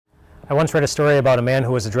I once read a story about a man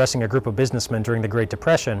who was addressing a group of businessmen during the Great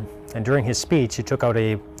Depression, and during his speech he took out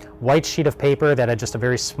a white sheet of paper that had just a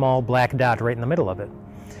very small black dot right in the middle of it.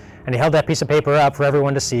 And he held that piece of paper up for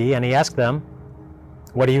everyone to see, and he asked them,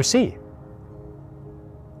 "What do you see?"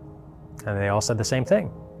 And they all said the same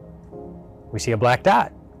thing. "We see a black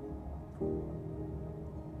dot."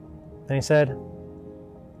 And he said,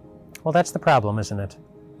 "Well, that's the problem, isn't it?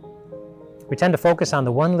 We tend to focus on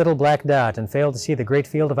the one little black dot and fail to see the great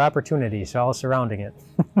field of opportunities all surrounding it."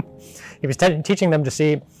 He was teaching them to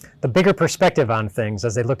see the bigger perspective on things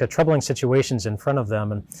as they looked at troubling situations in front of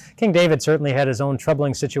them. And King David certainly had his own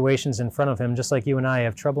troubling situations in front of him, just like you and I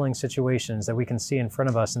have troubling situations that we can see in front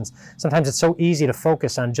of us. And sometimes it's so easy to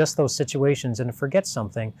focus on just those situations and to forget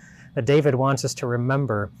something that David wants us to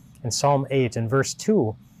remember. In Psalm 8, in verse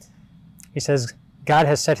 2, he says, God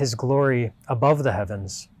has set his glory above the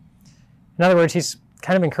heavens. In other words, he's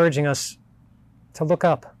kind of encouraging us to look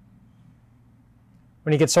up.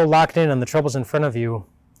 When you get so locked in on the troubles in front of you,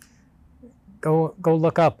 go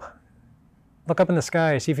look up. Look up in the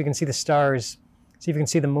sky, see if you can see the stars, see if you can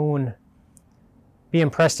see the moon. Be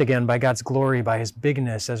impressed again by God's glory, by his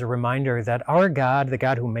bigness, as a reminder that our God, the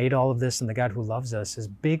God who made all of this and the God who loves us, is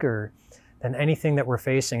bigger than anything that we're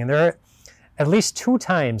facing. And there are at least 2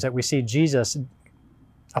 times that we see Jesus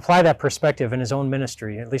apply that perspective in his own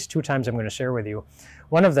ministry. At least 2 times I'm going to share with you.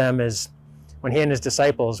 One of them is when he and his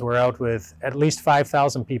disciples were out with at least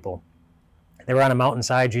 5,000 people. They were on a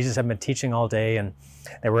mountainside. Jesus had been teaching all day, and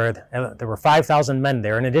there were 5,000 men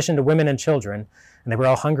there, in addition to women and children. And they were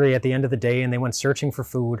all hungry at the end of the day, and they went searching for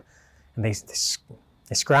food. And they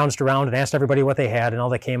scrounged around and asked everybody what they had, and all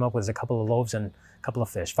they came up with was a couple of loaves and a couple of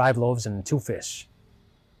fish, 5 loaves and 2 fish.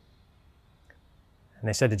 And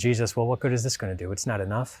they said to Jesus, "Well, what good is this going to do? It's not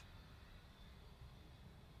enough."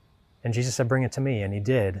 And Jesus said, "Bring it to me." And he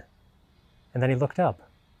did. And then he looked up.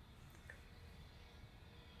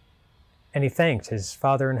 And he thanked his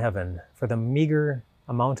Father in heaven for the meager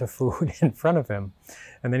amount of food in front of him.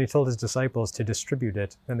 And then he told his disciples to distribute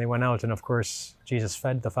it. And they went out, and of course, Jesus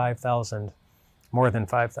fed the 5,000, more than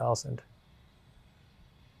 5,000.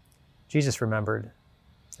 Jesus remembered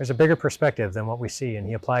there's a bigger perspective than what we see, and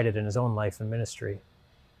he applied it in his own life and ministry.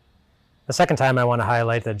 The second time I want to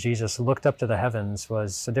highlight that Jesus looked up to the heavens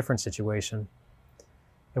was a different situation.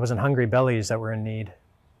 It wasn't hungry bellies that were in need,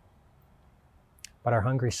 but our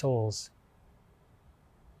hungry souls.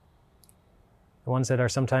 The ones that are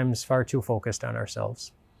sometimes far too focused on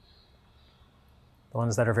ourselves. The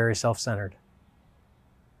ones that are very self-centered.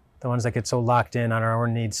 The ones that get so locked in on our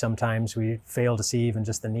own needs sometimes we fail to see even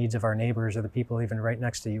just the needs of our neighbors or the people even right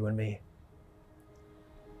next to you and me.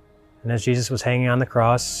 And as Jesus was hanging on the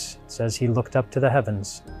cross, it says he looked up to the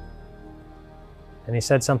heavens. And he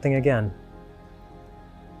said something again.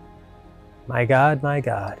 my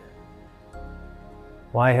God,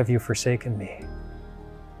 why have you forsaken me?"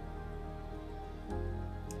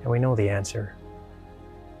 And we know the answer.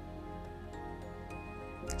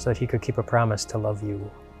 So that he could keep a promise to love you.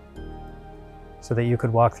 So that you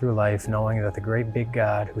could walk through life knowing that the great big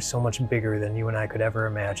God, who's so much bigger than you and I could ever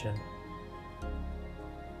imagine,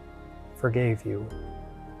 forgave you,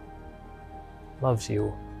 loves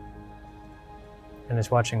you, and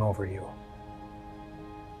is watching over you.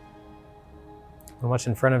 When what's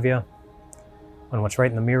in front of you, when what's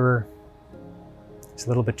right in the mirror is a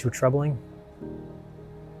little bit too troubling,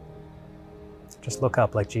 just look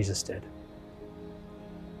up like Jesus did.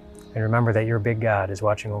 And remember that your big God is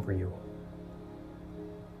watching over you.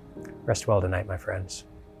 Rest well tonight, my friends.